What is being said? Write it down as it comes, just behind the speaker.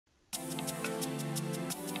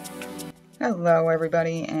Hello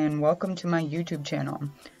everybody and welcome to my YouTube channel.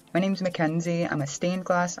 My name is Mackenzie. I'm a stained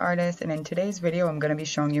glass artist, and in today's video I'm going to be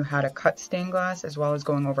showing you how to cut stained glass as well as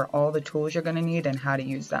going over all the tools you're going to need and how to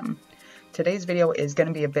use them. Today's video is going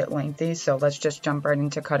to be a bit lengthy, so let's just jump right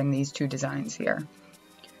into cutting these two designs here.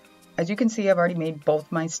 As you can see, I've already made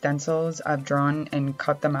both my stencils. I've drawn and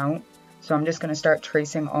cut them out. So I'm just going to start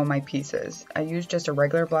tracing all my pieces. I use just a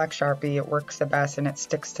regular black Sharpie. It works the best and it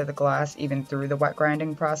sticks to the glass even through the wet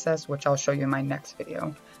grinding process, which I'll show you in my next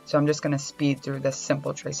video. So I'm just going to speed through this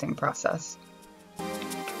simple tracing process.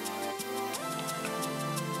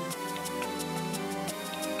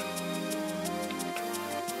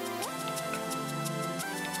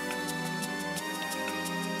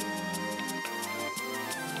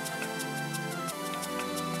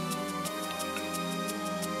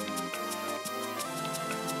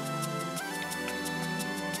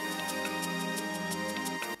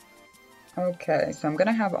 Okay, so I'm going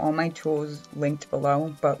to have all my tools linked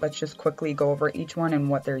below, but let's just quickly go over each one and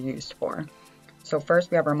what they're used for. So first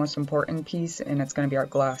we have our most important piece, and it's going to be our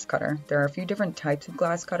glass cutter. There are a few different types of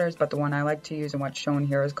glass cutters, but the one I like to use and what's shown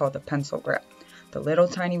here is called the pencil grip. The little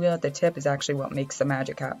tiny wheel at the tip is actually what makes the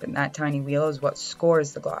magic happen. That tiny wheel is what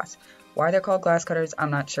scores the glass. Why they're called glass cutters,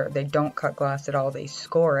 I'm not sure. They don't cut glass at all, they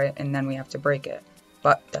score it and then we have to break it.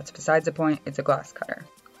 But that's besides the point, it's a glass cutter.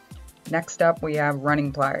 Next up we have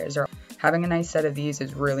running pliers. Having a nice set of these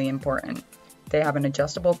is really important. They have an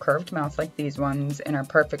adjustable curved mouth like these ones and are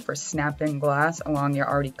perfect for snapping glass along your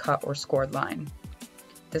already cut or scored line.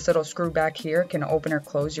 This little screw back here can open or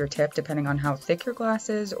close your tip depending on how thick your glass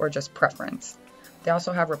is or just preference. They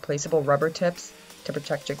also have replaceable rubber tips to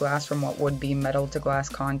protect your glass from what would be metal to glass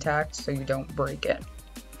contact so you don't break it.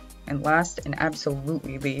 And last and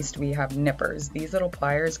absolutely least, we have nippers. These little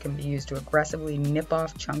pliers can be used to aggressively nip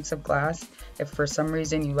off chunks of glass if for some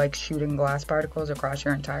reason you like shooting glass particles across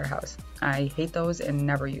your entire house. I hate those and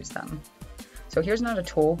never use them. So here's not a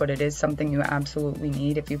tool, but it is something you absolutely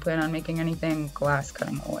need if you plan on making anything: glass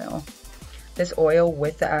cutting oil. This oil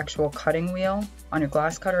with the actual cutting wheel on your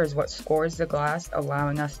glass cutter is what scores the glass,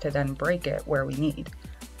 allowing us to then break it where we need.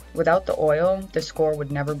 Without the oil, the score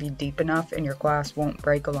would never be deep enough and your glass won't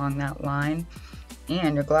break along that line,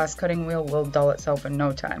 and your glass cutting wheel will dull itself in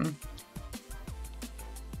no time.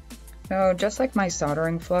 So just like my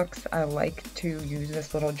soldering flux, I like to use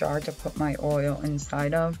this little jar to put my oil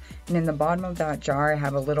inside of, and in the bottom of that jar I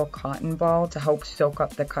have a little cotton ball to help soak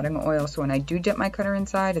up the cutting oil, so when I do dip my cutter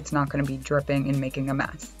inside, it's not going to be dripping and making a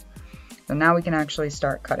mess. So now we can actually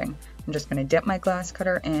start cutting. I'm just going to dip my glass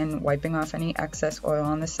cutter in, wiping off any excess oil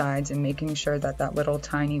on the sides and making sure that that little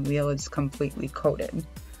tiny wheel is completely coated.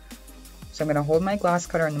 So I'm going to hold my glass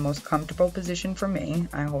cutter in the most comfortable position for me.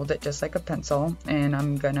 I hold it just like a pencil, and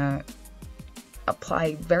I'm going to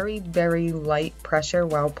apply very, very light pressure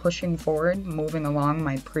while pushing forward, moving along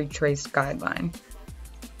my pre-traced guideline.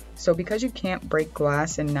 So because you can't break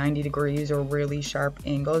glass in 90 degrees or really sharp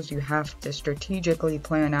angles, you have to strategically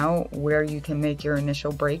plan out where you can make your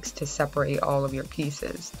initial breaks to separate all of your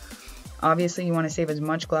pieces. Obviously you want to save as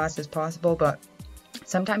much glass as possible, but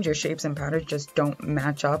sometimes your shapes and patterns just don't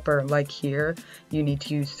match up, or like here, you need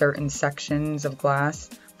to use certain sections of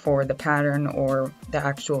glass for the pattern or the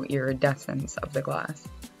actual iridescence of the glass.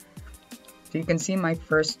 So you can see my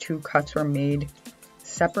first two cuts were made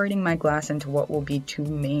separating my glass into what will be two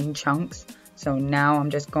main chunks. So now I'm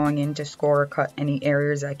just going in to score or cut any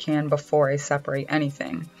areas I can before I separate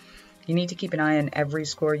anything. You need to keep an eye on every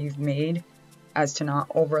score you've made as to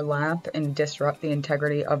not overlap and disrupt the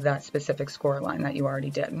integrity of that specific score line that you already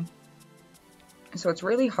did. So it's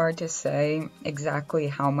really hard to say exactly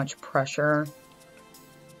how much pressure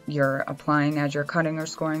you're applying as you're cutting or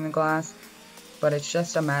scoring the glass, but it's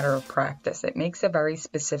just a matter of practice. It makes a very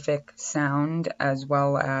specific sound as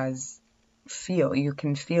well as feel. You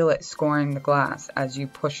can feel it scoring the glass as you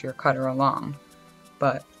push your cutter along.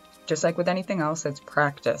 But just like with anything else, it's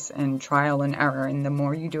practice and trial and error, and the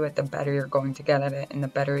more you do it, the better you're going to get at it, and the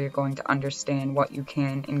better you're going to understand what you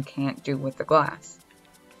can and can't do with the glass.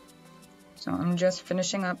 So I'm just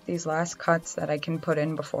finishing up these last cuts that I can put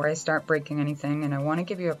in before I start breaking anything, and I want to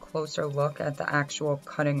give you a closer look at the actual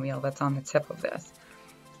cutting wheel that's on the tip of this.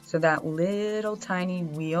 So that little tiny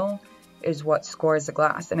wheel is what scores the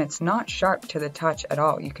glass, and it's not sharp to the touch at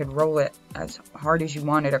all. You could roll it as hard as you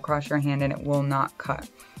want it across your hand and it will not cut.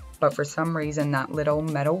 But for some reason that little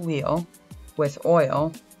metal wheel with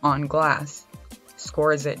oil on glass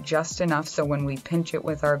scores it just enough so when we pinch it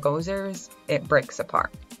with our gozers, it breaks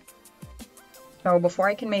apart. So before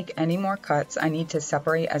I can make any more cuts, I need to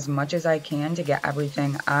separate as much as I can to get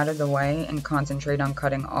everything out of the way and concentrate on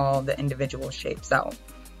cutting all the individual shapes out.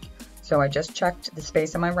 So I just checked the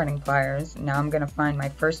space of my running pliers. Now I'm going to find my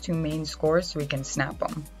first two main scores so we can snap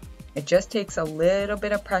them. It just takes a little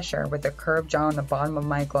bit of pressure with a curved jaw on the bottom of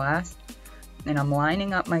my glass, and I'm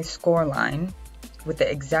lining up my score line with the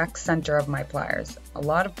exact center of my pliers. A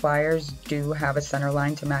lot of pliers do have a center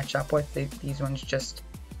line to match up with, these ones just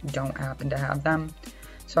don't happen to have them.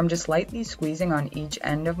 So I'm just lightly squeezing on each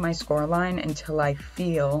end of my score line until I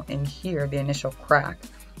feel and hear the initial crack,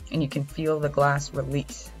 and you can feel the glass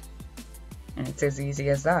release. And it's as easy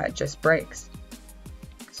as that, it just breaks.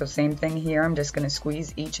 So same thing here, I'm just going to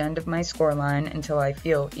squeeze each end of my score line until I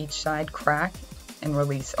feel each side crack and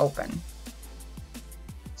release open.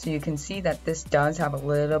 So you can see that this does have a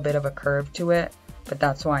little bit of a curve to it, but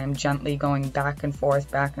that's why I'm gently going back and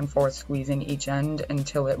forth, squeezing each end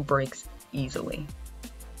until it breaks easily.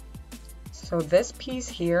 So this piece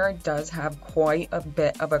here does have quite a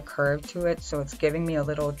bit of a curve to it, so it's giving me a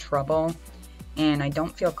little trouble, and I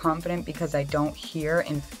don't feel confident because I don't hear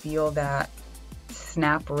and feel that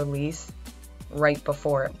snap release right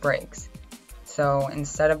before it breaks. So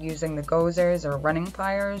instead of using the gozers or running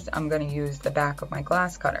pliers, I'm going to use the back of my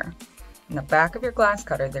glass cutter. In the back of your glass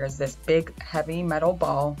cutter, there's this big heavy metal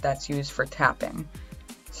ball that's used for tapping.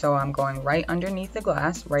 So I'm going right underneath the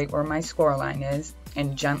glass, right where my score line is,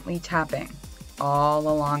 and gently tapping all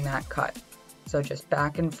along that cut. So just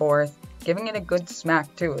back and forth, giving it a good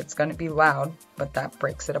smack too. It's going to be loud, but that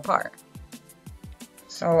breaks it apart.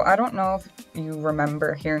 So I don't know if you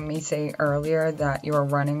remember hearing me say earlier that your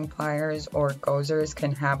running pliers or gozers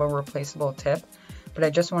can have a replaceable tip, but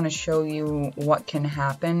I just want to show you what can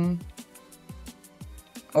happen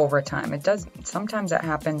over time. Sometimes it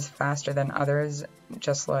happens faster than others,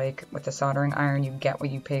 just like with the soldering iron, you get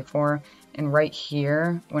what you pay for. And right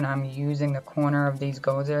here, when I'm using the corner of these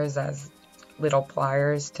gozers as little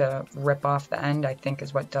pliers to rip off the end, I think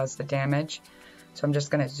is what does the damage. So I'm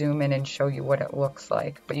just going to zoom in and show you what it looks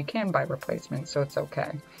like, but you can buy replacements, so it's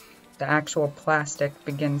okay. The actual plastic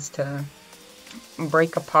begins to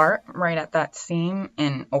break apart right at that seam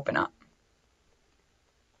and open up.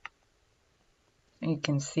 You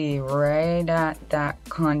can see right at that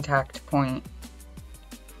contact point,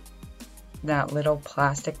 that little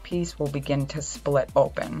plastic piece will begin to split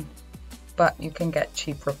open. But you can get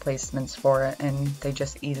cheap replacements for it, and they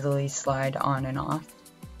just easily slide on and off.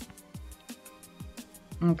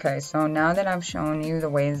 Okay, so now that I've shown you the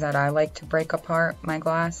ways that I like to break apart my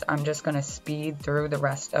glass, I'm just going to speed through the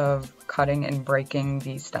rest of cutting and breaking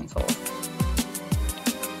these stencils.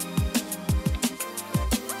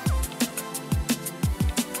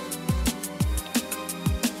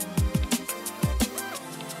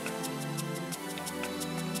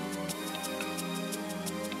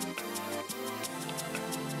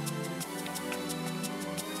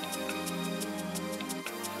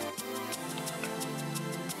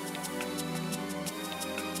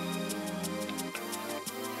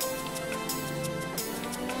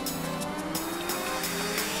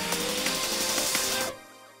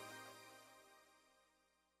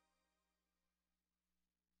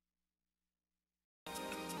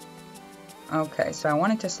 Okay, so I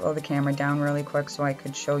wanted to slow the camera down really quick so I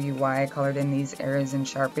could show you why I colored in these areas in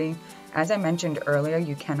Sharpie. As I mentioned earlier,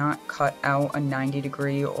 you cannot cut out a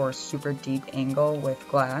 90-degree or super deep angle with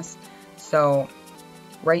glass. So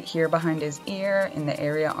right here behind his ear, in the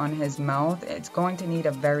area on his mouth, it's going to need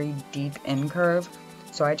a very deep in curve.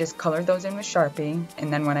 So I just colored those in with Sharpie,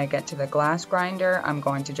 and then when I get to the glass grinder, I'm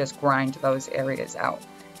going to just grind those areas out.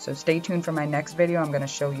 So stay tuned for my next video. I'm going to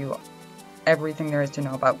show you everything there is to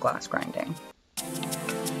know about glass grinding.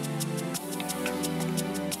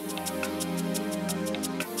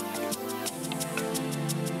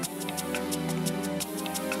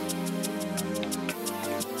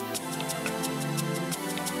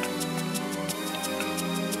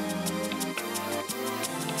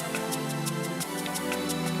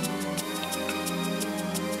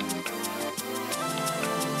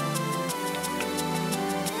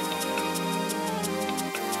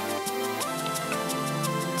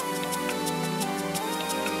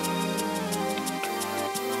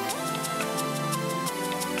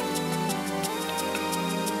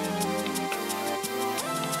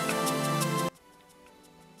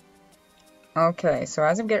 Okay, so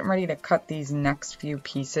as I'm getting ready to cut these next few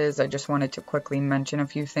pieces, I just wanted to quickly mention a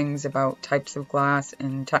few things about types of glass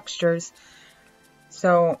and textures.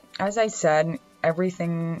 So, as I said,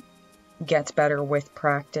 everything gets better with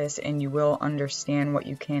practice, and you will understand what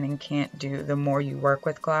you can and can't do the more you work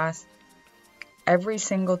with glass. Every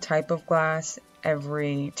single type of glass,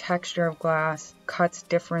 every texture of glass cuts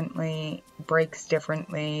differently, breaks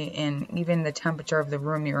differently, and even the temperature of the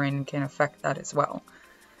room you're in can affect that as well.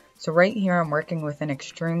 So right here I'm working with an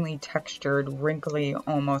extremely textured, wrinkly,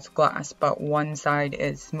 almost glass, but one side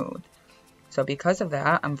is smooth. So because of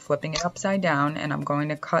that, I'm flipping it upside down and I'm going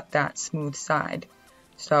to cut that smooth side.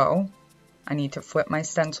 So I need to flip my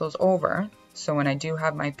stencils over, so when I do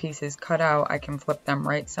have my pieces cut out, I can flip them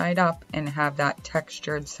right side up and have that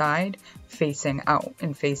textured side facing out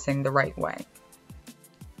and facing the right way.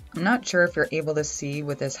 I'm not sure if you're able to see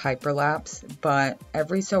with this hyperlapse, but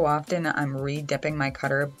every so often I'm re-dipping my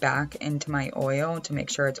cutter back into my oil to make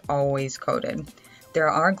sure it's always coated. There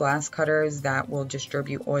are glass cutters that will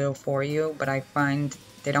distribute oil for you, but I find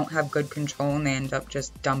they don't have good control and they end up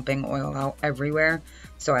just dumping oil out everywhere,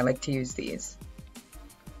 so I like to use these.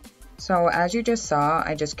 So as you just saw,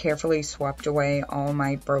 I just carefully swept away all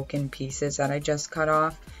my broken pieces that I just cut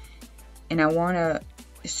off, and I want to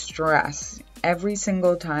stress, every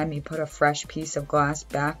single time you put a fresh piece of glass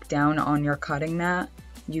back down on your cutting mat,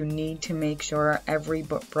 you need to make sure every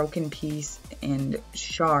broken piece and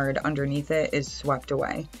shard underneath it is swept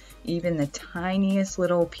away. Even the tiniest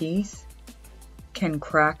little piece can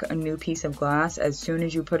crack a new piece of glass as soon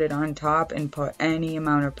as you put it on top and put any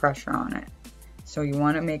amount of pressure on it. So you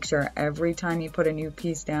want to make sure every time you put a new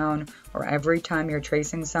piece down or every time you're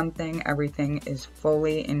tracing something, everything is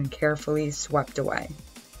fully and carefully swept away.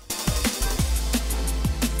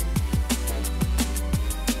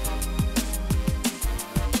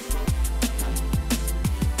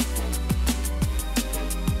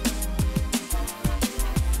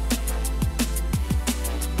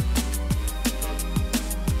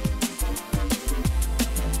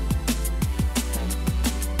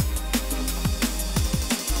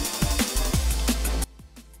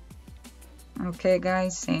 Okay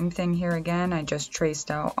guys, same thing here again. I just traced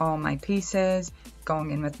out all my pieces, going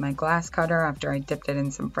in with my glass cutter after I dipped it in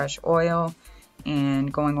some fresh oil,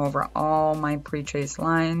 and going over all my pre-traced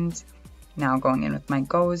lines. Now going in with my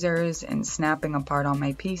gozers and snapping apart all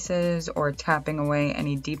my pieces or tapping away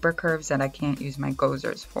any deeper curves that I can't use my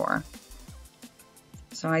gozers for.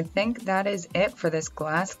 So I think that is it for this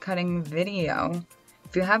glass cutting video.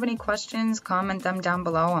 If you have any questions, comment them down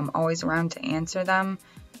below. I'm always around to answer them.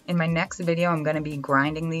 In my next video, I'm going to be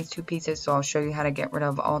grinding these two pieces, so I'll show you how to get rid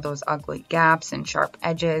of all those ugly gaps and sharp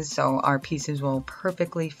edges so our pieces will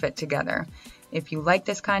perfectly fit together. If you like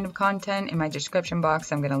this kind of content, in my description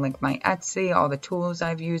box, I'm going to link my Etsy, all the tools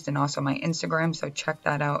I've used, and also my Instagram, so check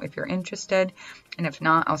that out if you're interested. And if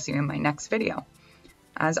not, I'll see you in my next video.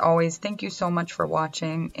 As always, thank you so much for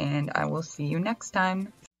watching, and I will see you next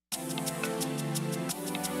time.